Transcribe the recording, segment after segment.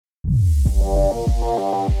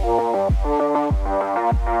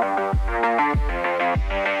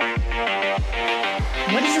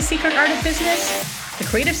secret art of business? The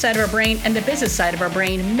creative side of our brain and the business side of our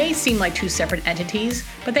brain may seem like two separate entities,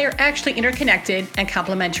 but they are actually interconnected and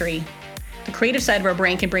complementary. The creative side of our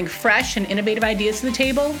brain can bring fresh and innovative ideas to the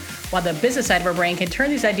table, while the business side of our brain can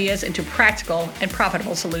turn these ideas into practical and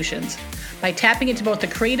profitable solutions. By tapping into both the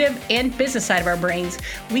creative and business side of our brains,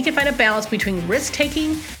 we can find a balance between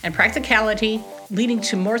risk-taking and practicality, leading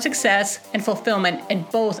to more success and fulfillment in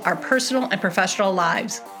both our personal and professional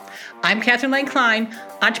lives. I'm Catherine Lane Klein,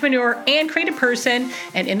 entrepreneur and creative person,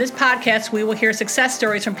 and in this podcast, we will hear success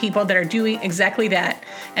stories from people that are doing exactly that,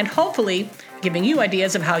 and hopefully giving you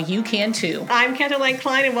ideas of how you can too. I'm Catherine Lane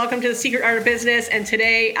Klein, and welcome to The Secret Art of Business, and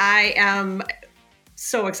today I am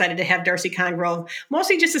so excited to have Darcy Congrove,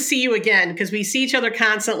 mostly just to see you again, because we see each other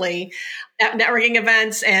constantly at networking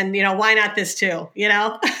events, and, why not this too,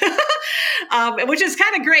 which is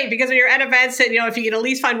kind of great because when you're at events and, if you can at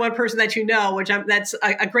least find one person that that's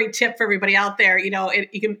a great tip for everybody out there, you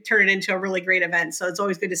can turn it into a really great event. So it's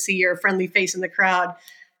always good to see your friendly face in the crowd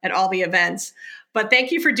at all the events. But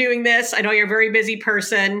thank you for doing this. I know you're a very busy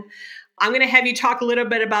person. I'm going to have you talk a little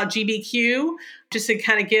bit about GBQ, just to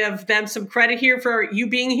kind of give them some credit here for you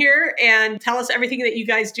being here and tell us everything that you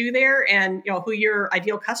guys do there and, who your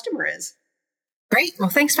ideal customer is. Great. Well,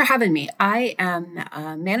 thanks for having me. I am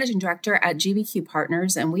a managing director at GBQ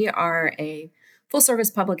Partners, and we are a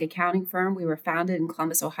full-service public accounting firm. We were founded in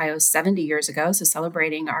Columbus, Ohio 70 years ago, so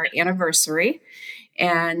celebrating our anniversary.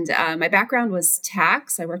 And my background was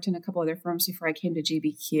tax. I worked in a couple other firms before I came to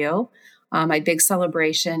GBQ. My big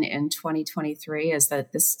celebration in 2023 is that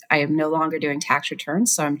I am no longer doing tax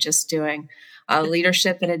returns, so I'm just doing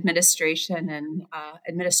leadership and administration and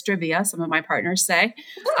administrivia, some of my partners say.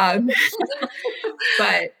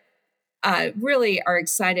 But really are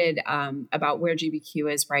excited about where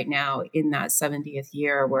GBQ is right now in that 70th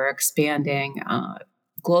year. We're expanding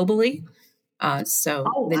globally.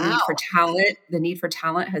 The need for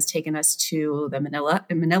talent has taken us to the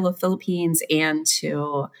Manila, Philippines, and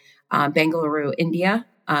to Bengaluru, India,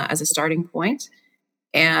 as a starting point.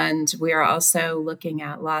 And we are also looking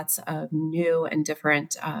at lots of new and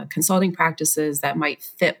different consulting practices that might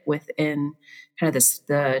fit within kind of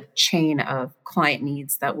the chain of client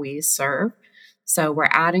needs that we serve. So we're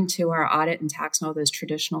adding to our audit and tax and all those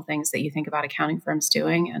traditional things that you think about accounting firms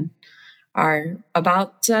doing, and are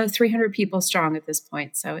about 300 people strong at this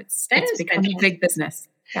point. So it's become a big business.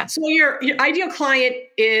 Yeah. So your ideal client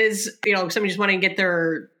is, somebody just wanting to get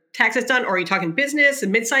their taxes done, or are you talking business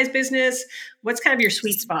and mid-sized business? What's kind of your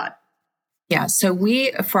sweet spot? Yeah. So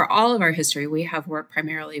for all of our history, we have worked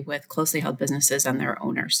primarily with closely held businesses and their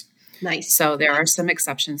owners. Nice. So there are some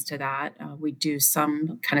exceptions to that. We do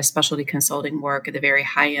some kind of specialty consulting work at the very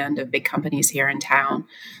high end of big companies here in town.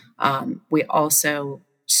 We also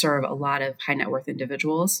serve a lot of high net worth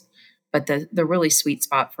individuals. But the really sweet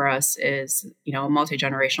spot for us is, a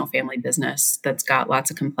multi-generational family business that's got lots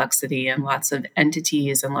of complexity and lots of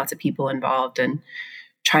entities and lots of people involved, and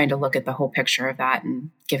trying to look at the whole picture of that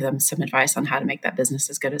and give them some advice on how to make that business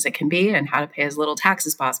as good as it can be and how to pay as little tax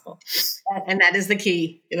as possible. And that is the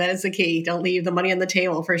key. That is the key. Don't leave the money on the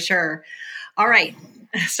table, for sure. All right.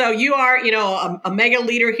 So you are, a mega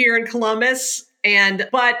leader here in Columbus.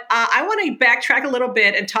 But I want to backtrack a little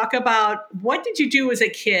bit and talk about what did you do as a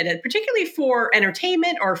kid, and particularly for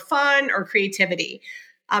entertainment or fun or creativity.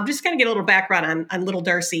 Just kind of get a little background on little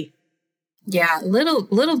Darcy. Yeah,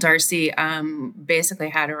 little Darcy basically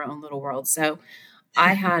had her own little world. So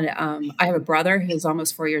I have a brother who's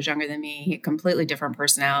almost 4 years younger than me. He had a completely different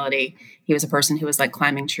personality. He was a person who was like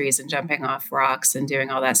climbing trees and jumping off rocks and doing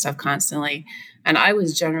all that stuff constantly. And I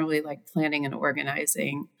was generally like planning and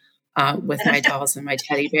organizing with my dolls and my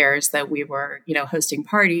teddy bears, that we were, hosting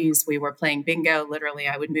parties. We were playing bingo. Literally,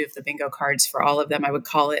 I would move the bingo cards for all of them. I would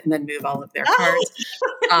call it and then move all of their cards.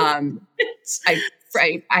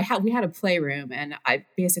 We had a playroom, and I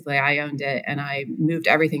owned it, and I moved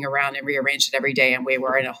everything around and rearranged it every day. And we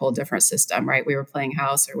were in a whole different system, right? We were playing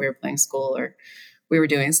house, or we were playing school, or we were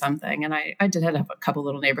doing something. And I did have a couple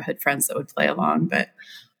little neighborhood friends that would play along, but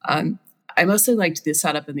I mostly liked the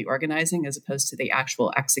setup and the organizing as opposed to the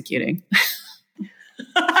actual executing.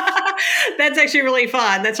 That's actually really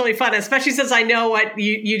fun. That's really fun, especially since I know what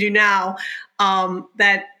you do now.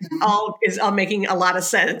 That all is making a lot of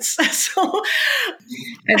sense.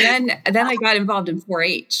 And then I got involved in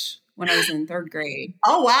 4-H when I was in third grade.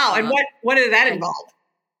 Oh, wow. And what did that involve?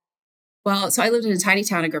 Well, so I lived in a tiny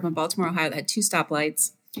town. I grew up in Baltimore, Ohio, that had 2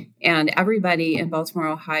 stoplights. And everybody in Baltimore,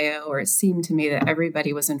 Ohio, or it seemed to me that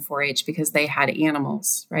everybody was in 4-H because they had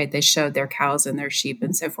animals, right? They showed their cows and their sheep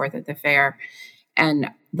and so forth at the fair. And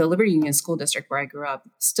the Liberty Union School District where I grew up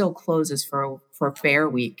still closes for Fair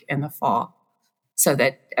Week in the fall. so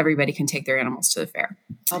that everybody can take their animals to the fair.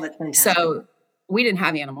 Oh, that's fantastic. So we didn't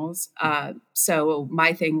have animals. So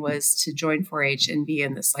my thing was to join 4-H and be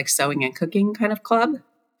in this like sewing and cooking kind of club.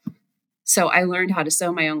 So I learned how to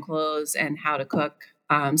sew my own clothes and how to cook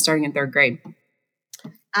starting in 3rd grade.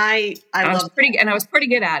 I was pretty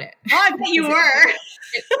good at it. Oh, I bet you were.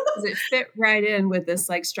 It fit right in with this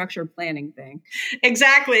like structured planning thing.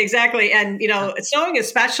 Exactly. And, sewing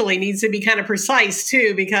especially needs to be kind of precise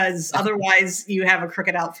too, because otherwise you have a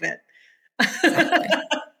crooked outfit. Exactly.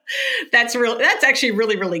 That's actually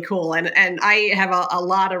really, really cool. And I have a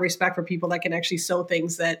lot of respect for people that can actually sew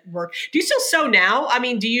things that work. Do you still sew now? I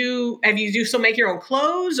mean, do you still make your own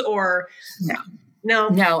clothes or?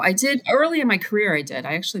 No, I did early in my career.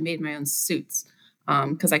 I actually made my own suits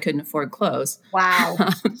because I couldn't afford clothes. Wow.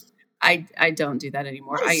 I don't do that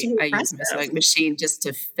anymore. I use my sewing machine just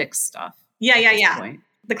to fix stuff. Yeah.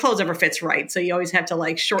 The clothes never fits right. So you always have to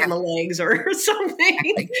like shorten the legs or something.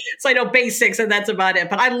 Exactly. So I know basics and that's about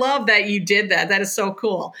it. But I love that you did that. That is so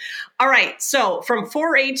cool. All right. So from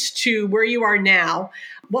 4-H to where you are now,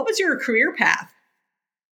 what was your career path?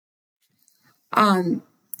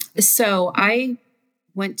 So I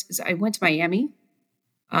went to Miami,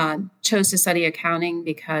 chose to study accounting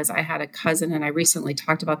because I had a cousin, and I recently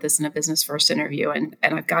talked about this in a Business First interview, and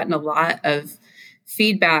I've gotten a lot of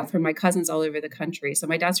feedback from my cousins all over the country. So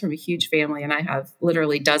my dad's from a huge family, and I have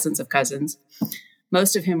literally dozens of cousins,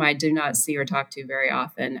 most of whom I do not see or talk to very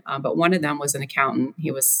often. But one of them was an accountant. He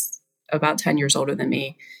was about 10 years older than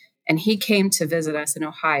me, and he came to visit us in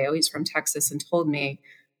Ohio. He's from Texas, and told me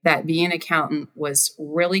that being an accountant was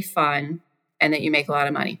really fun and that you make a lot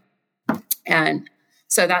of money. And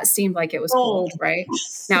so that seemed like it was cool, right?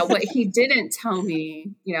 Now, what he didn't tell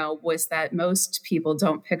me, was that most people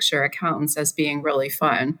don't picture accountants as being really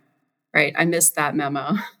fun, right? I missed that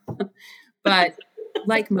memo. But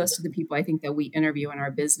like most of the people I think that we interview in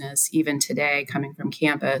our business, even today, coming from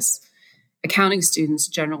campus, accounting students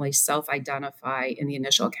generally self-identify in the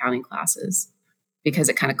initial accounting classes because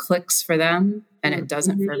it kind of clicks for them and it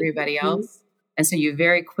doesn't for everybody else. And so you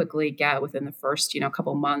very quickly get within the first,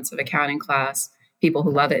 couple months of accounting class, people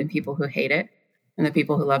who love it and people who hate it. And the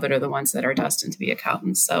people who love it are the ones that are destined to be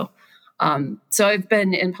accountants. So I've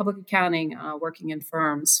been in public accounting, working in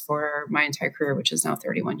firms for my entire career, which is now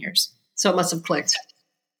 31 years. So it must have clicked.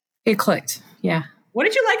 It clicked. Yeah. What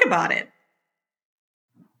did you like about it?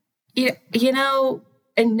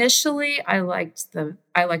 Initially I liked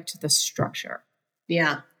the structure.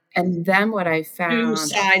 Yeah. And then what I found, 2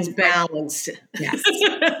 sides balanced. Yes.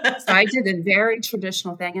 So I did a very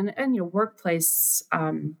traditional thing, and workplace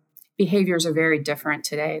behaviors are very different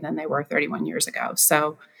today than they were 31 years ago.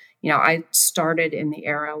 So, I started in the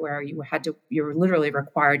era where you were literally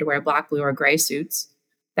required to wear black, blue, or gray suits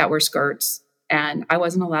that were skirts, and I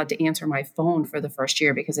wasn't allowed to answer my phone for the first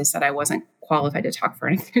year because they said I wasn't qualified to talk for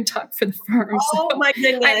anything, to talk for the firm. Oh my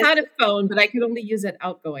goodness! I had a phone, but I could only use it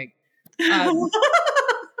outgoing.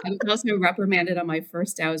 I was also reprimanded on my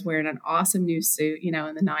first day. I was wearing an awesome new suit, in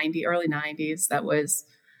the early 90s. That was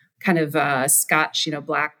kind of a Scotch,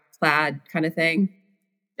 black plaid kind of thing.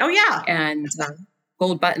 Oh, yeah. And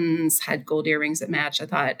gold buttons, had gold earrings that matched. I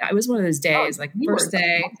thought it was one of those days, first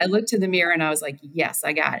day, I looked in the mirror and I was like, yes,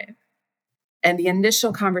 I got it. And the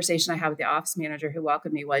initial conversation I had with the office manager who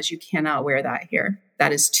welcomed me was, you cannot wear that here.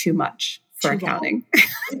 That is too much for accounting.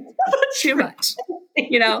 Too much,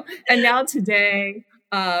 and now today,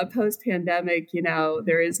 post-pandemic,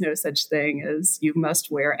 there is no such thing as you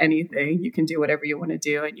must wear anything. You can do whatever you want to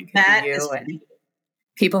do and you can be you. And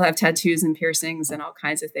people have tattoos and piercings and all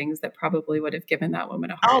kinds of things that probably would have given that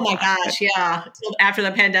woman a heart attack. Oh my gosh, yeah. After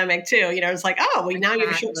the pandemic too, it's like, oh, well, now you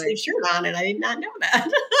have a short sleeve shirt on and I did not know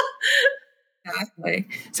that. Exactly.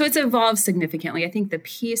 So it's evolved significantly. I think the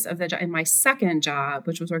piece of the job, in my second job,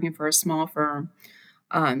 which was working for a small firm,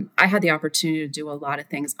 I had the opportunity to do a lot of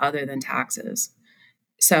things other than taxes.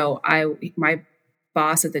 So my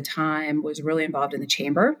boss at the time was really involved in the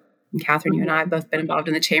chamber. And Catherine, you and I have both been involved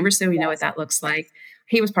in the chamber, so we know what that looks like.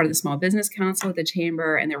 He was part of the Small Business Council at the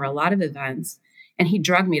chamber, and there were a lot of events. And he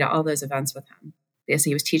drugged me to all those events with him because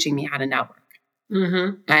he was teaching me how to network.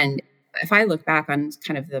 Mm-hmm. And if I look back on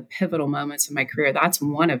kind of the pivotal moments in my career, that's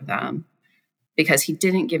one of them, because he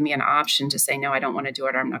didn't give me an option to say, no, I don't want to do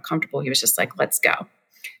it, or I'm not comfortable. He was just like, let's go.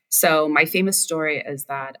 So my famous story is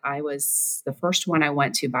that I was the first one I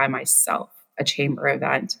went to by myself, a chamber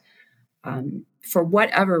event. For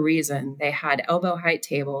whatever reason, they had elbow height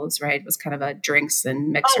tables, right? It was kind of a drinks and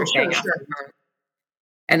mixer thing. Sure.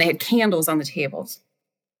 And they had candles on the tables.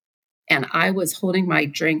 And I was holding my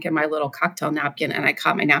drink and my little cocktail napkin, and I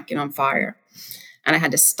caught my napkin on fire. And I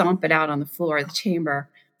had to stomp it out on the floor of the chamber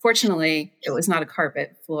Fortunately, it was not a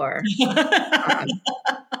carpet floor. Um,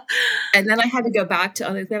 and then I had to go back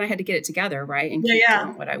to, then I had to get it together, right? And keep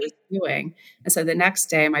doing what I was doing. And so the next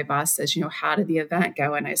day, my boss says, how did the event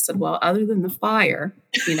go? And I said, well, other than the fire,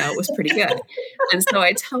 it was pretty good. And so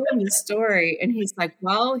I tell him the story and he's like,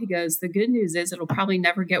 well, he goes, the good news is it'll probably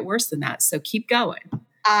never get worse than that. So keep going.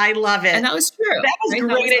 I love it. And that was true. That was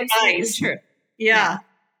great advice. True. Yeah.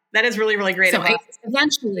 That is really, really great advice. So I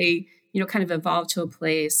eventually, kind of evolved to a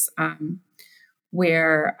place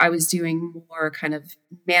where I was doing more kind of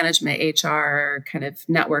management, HR, kind of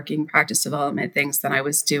networking, practice development things than I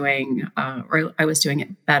was doing, or I was doing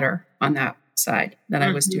it better on that side than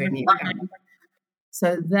I was doing the accounting.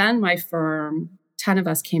 So then my firm, 10 of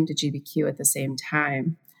us came to GBQ at the same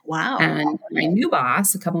time. Wow. And my new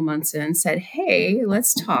boss, a couple months in, said, hey,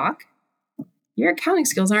 let's talk. Your accounting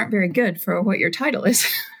skills aren't very good for what your title is.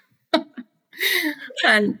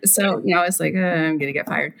 And so, I was like, I'm going to get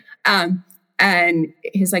fired. And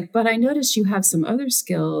he's like, but I noticed you have some other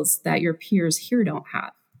skills that your peers here don't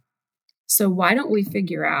have. So why don't we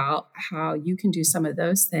figure out how you can do some of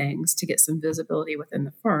those things to get some visibility within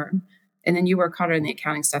the firm? And then you work harder on the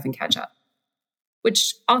accounting stuff and catch up.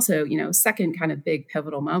 Which also, second kind of big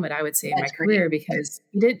pivotal moment, I would say, in my career, because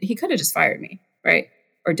he could have just fired me, right?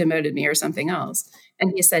 Or demoted me or something else.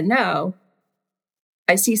 And he said, no,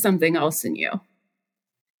 I see something else in you.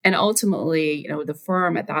 And ultimately, the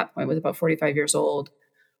firm at that point was about 45 years old,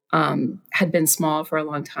 had been small for a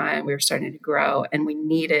long time. We were starting to grow and we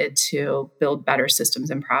needed to build better systems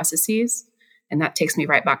and processes. And that takes me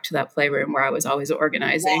right back to that playroom where I was always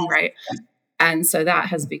organizing, right? And so that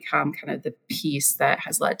has become kind of the piece that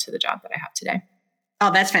has led to the job that I have today.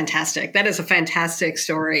 Oh, that's fantastic. That is a fantastic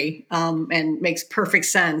story, and makes perfect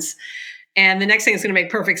sense. And the next thing that's going to make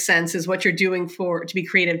perfect sense is what you're doing to be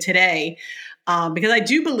creative today. Because I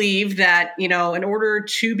do believe that, in order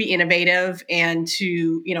to be innovative and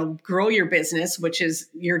to, grow your business, which is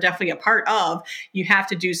you're definitely a part of, you have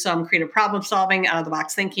to do some creative problem solving, out of the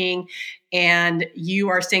box thinking, and you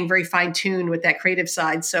are staying very fine tuned with that creative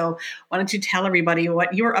side. So why don't you tell everybody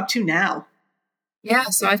what you're up to now? Yeah.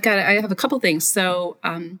 So I have a couple things. So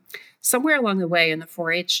somewhere along the way in the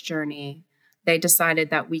 4-H journey, they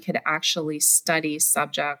decided that we could actually study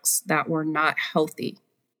subjects that were not healthy.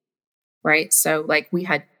 Right. So like we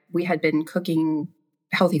had been cooking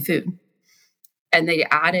healthy food and they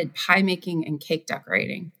added pie making and cake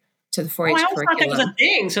decorating to the 4-H curriculum. I thought that was a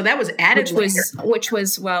thing. So that was added which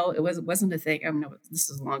was it wasn't a thing. I mean, no,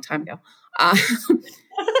 this is a long time ago.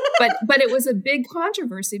 But it was a big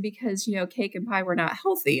controversy because, cake and pie were not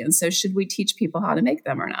healthy. And so should we teach people how to make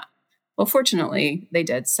them or not? Well, fortunately they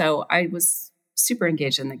did. So I was super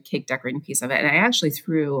engaged in the cake decorating piece of it. And I actually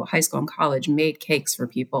through high school and college made cakes for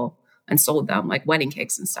people and sold them, like wedding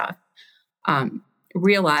cakes and stuff.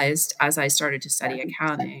 Realized as I started to study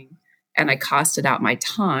accounting and I costed out my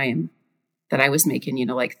time that I was making,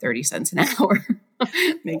 like 30 cents an hour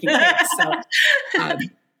making cakes. So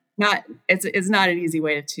it's not an easy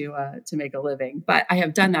way to make a living, but I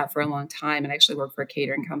have done that for a long time and actually worked for a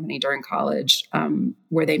catering company during college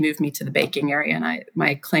where they moved me to the baking area. And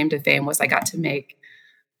my claim to fame was I got to make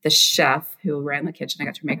the chef who ran the kitchen, I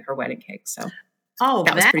got to make her wedding cake. So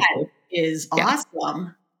that was pretty cool. Is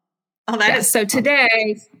awesome. Oh, that is so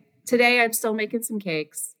today I'm still making some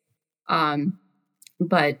cakes.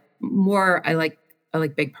 But more I like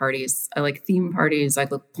big parties. I like theme parties. I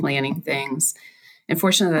like planning things. And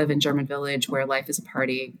fortunately, I live in German Village where life is a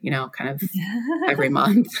party, kind of every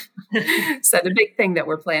month. So the big thing that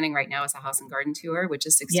we're planning right now is a house and garden tour, which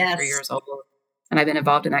is 63 years old. And I've been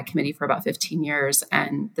involved in that committee for about 15 years.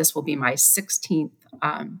 And this will be my 16th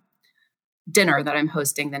dinner that I'm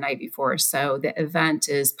hosting the night before. So the event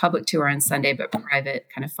is public tour on Sunday, but private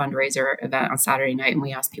kind of fundraiser event on Saturday night. And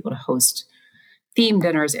we ask people to host themed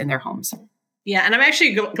dinners in their homes. Yeah. And I'm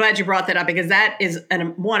actually glad you brought that up because that is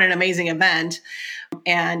an amazing event.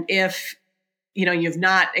 And if, you've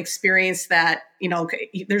not experienced that,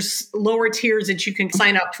 there's lower tiers that you can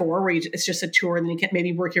sign up for where it's just a tour and then you can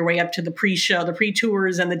maybe work your way up to the pre-show, the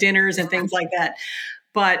pre-tours and the dinners and things like that.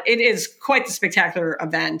 But it is quite the spectacular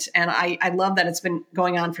event. And I love that it's been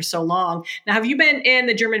going on for so long. Now, have you been in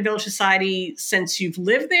the German Village Society since you've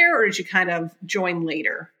lived there or did you kind of join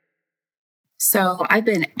later? So I've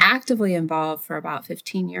been actively involved for about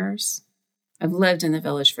 15 years. I've lived in the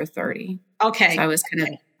village for 30. Okay. So I was kind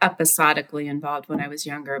of episodically involved when I was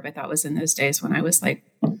younger, but that was in those days when I was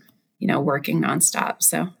working nonstop.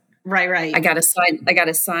 So right. I got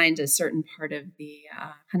assigned a certain part of the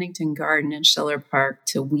Huntington Garden in Schiller Park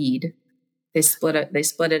to weed. They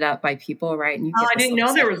split it up by people, right? And you Oh, get I didn't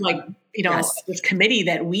know there was like, yes, this committee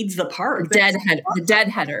that weeds the park. the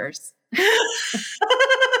deadheaders.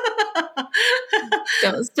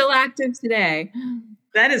 Still active today.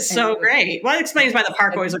 That is so great. Well, it explains why the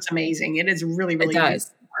park always looks amazing. It is really, really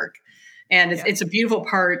beautiful park. And it's a beautiful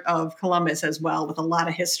part of Columbus as well, with a lot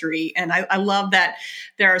of history. And I love that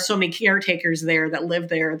there are so many caretakers there that live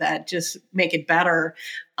there that just make it better,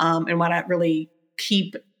 and want to really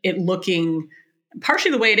keep it looking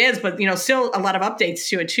partially the way it is, but still a lot of updates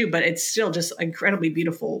to it too. But it's still just incredibly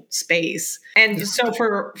beautiful space. And so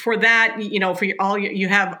for that, you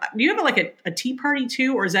have, do you have like a tea party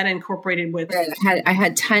too, or is that incorporated with? I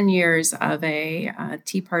had 10 years of a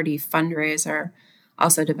tea party fundraiser,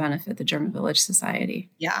 also to benefit the German Village Society.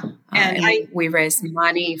 Yeah, and we raised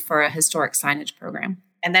money for a historic signage program,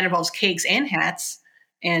 and that involves cakes and hats,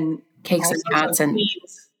 and hats and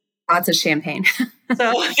lots of champagne.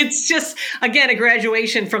 So it's just, again, a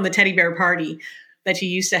graduation from the teddy bear party that you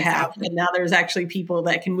used to have. Exactly. And now there's actually people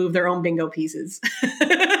that can move their own bingo pieces.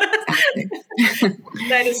 Exactly.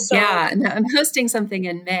 That is so. Yeah. And I'm hosting something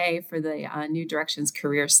in May for the New Directions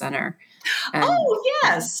Career Center.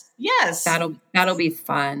 Yes. That'll be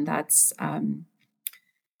fun. That's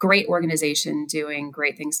great organization doing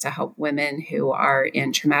great things to help women who are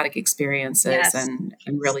in traumatic experiences and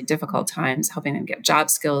really difficult times, helping them get job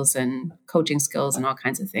skills and coaching skills and all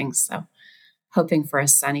kinds of things. So hoping for a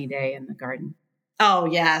sunny day in the garden. Oh,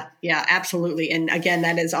 yeah. Yeah, absolutely. And again,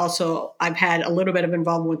 that is also, I've had a little bit of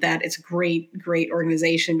involvement with that. It's a great, great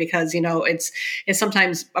organization because, it's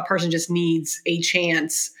sometimes a person just needs a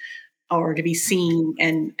chance or to be seen,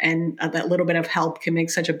 and that little bit of help can make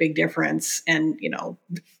such a big difference. And,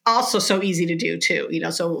 also so easy to do too,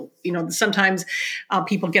 so, sometimes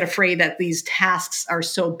people get afraid that these tasks are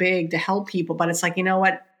so big to help people, but it's like,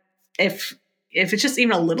 what, if it's just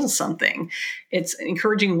even a little something, it's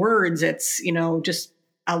encouraging words, it's, just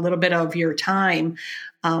a little bit of your time,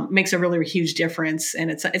 makes a really huge difference.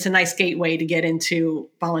 And it's a nice gateway to get into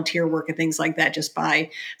volunteer work and things like that. It's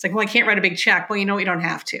like, well, I can't write a big check. Well, you don't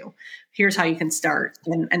have to. Here's how you can start.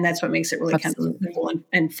 And that's what makes it really Absolutely. kind of simple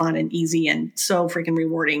and fun and easy and so freaking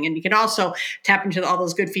rewarding. And you can also tap into all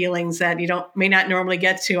those good feelings that you may not normally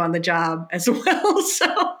get to on the job as well.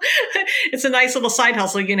 So it's a nice little side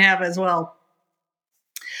hustle you can have as well.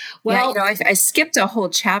 Well, I skipped a whole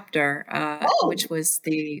chapter, which was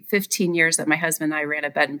the 15 years that my husband and I ran a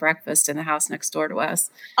bed and breakfast in the house next door to us.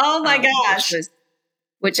 Oh my gosh.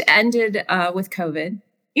 Which ended with COVID.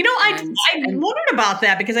 I wondered about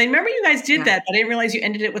that because I remember you guys did that, but I didn't realize you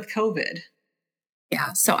ended it with COVID.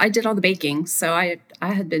 Yeah. So I did all the baking. So I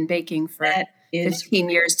had been baking for 15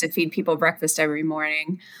 years to feed people breakfast every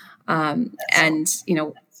morning. We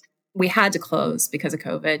had to close because of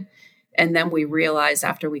COVID. And then we realized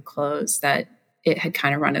after we closed that it had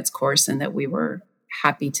kind of run its course and that we were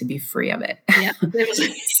happy to be free of it. Yeah. But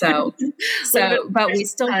we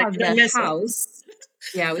still have the house.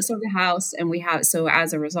 Yeah, we still have the house, and so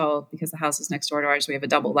as a result, because the house is next door to ours, we have a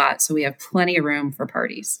double lot. So we have plenty of room for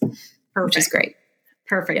parties, which is great.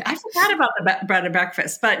 Perfect. Yeah. I forgot about the bread and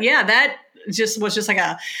breakfast, but yeah, that was just like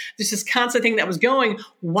this constant thing that was going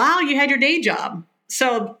while you had your day job.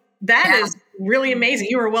 So that is really amazing.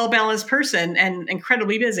 You were a well-balanced person and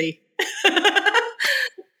incredibly busy.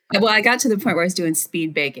 Well, I got to the point where I was doing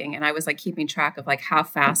speed baking, and I was like keeping track of like how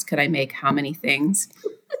fast could I make how many things.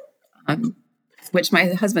 Which my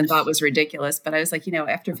husband thought was ridiculous. But I was like,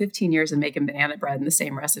 after 15 years of making banana bread in the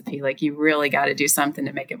same recipe, like you really got to do something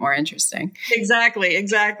to make it more interesting. Exactly.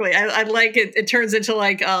 I like it. It turns into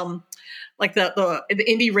like the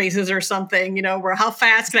Indy races or something, where how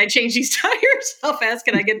fast can I change these tires? How fast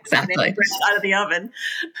can I get the banana bread out of the oven?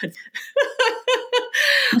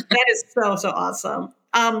 That is so awesome.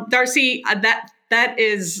 Darcy, that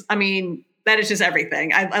is just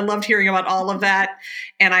everything. I loved hearing about all of that.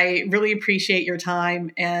 And I really appreciate your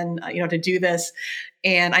time and, to do this.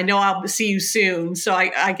 And I know I'll see you soon. So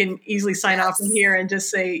I can easily sign off from here and just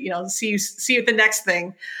say, see you at the next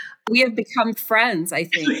thing. We have become friends, I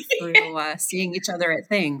think, through seeing each other at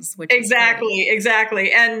things. Which exactly.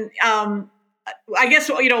 And I guess,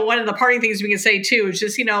 one of the parting things we can say too is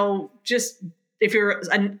just, just if you're,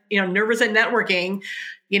 nervous at networking,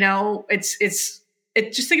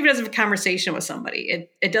 just think of it as a conversation with somebody.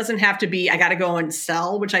 It doesn't have to be, I got to go and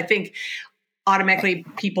sell, which I think automatically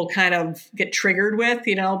people kind of get triggered with,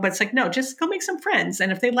 but it's like, no, just go make some friends.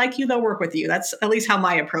 And if they like you, they'll work with you. That's at least how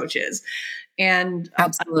my approach is. And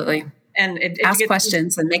absolutely. And ask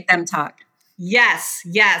questions and make them talk. Yes.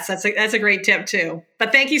 That's a great tip too.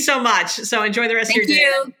 But thank you so much. So enjoy the rest of your day.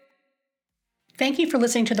 Thank you. Thank you for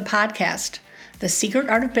listening to the podcast. The Secret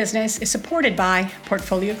Art of Business is supported by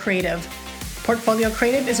Portfolio Creative. Portfolio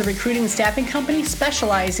Creative is a recruiting and staffing company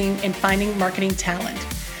specializing in finding marketing talent.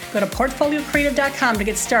 Go to portfoliocreative.com to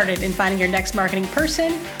get started in finding your next marketing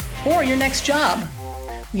person or your next job.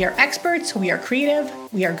 We are experts, we are creative,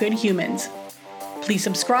 we are good humans. Please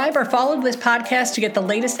subscribe or follow this podcast to get the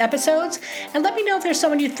latest episodes, and let me know if there's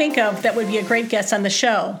someone you think of that would be a great guest on the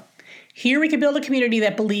show. Here we can build a community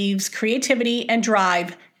that believes creativity and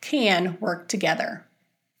drive can work together.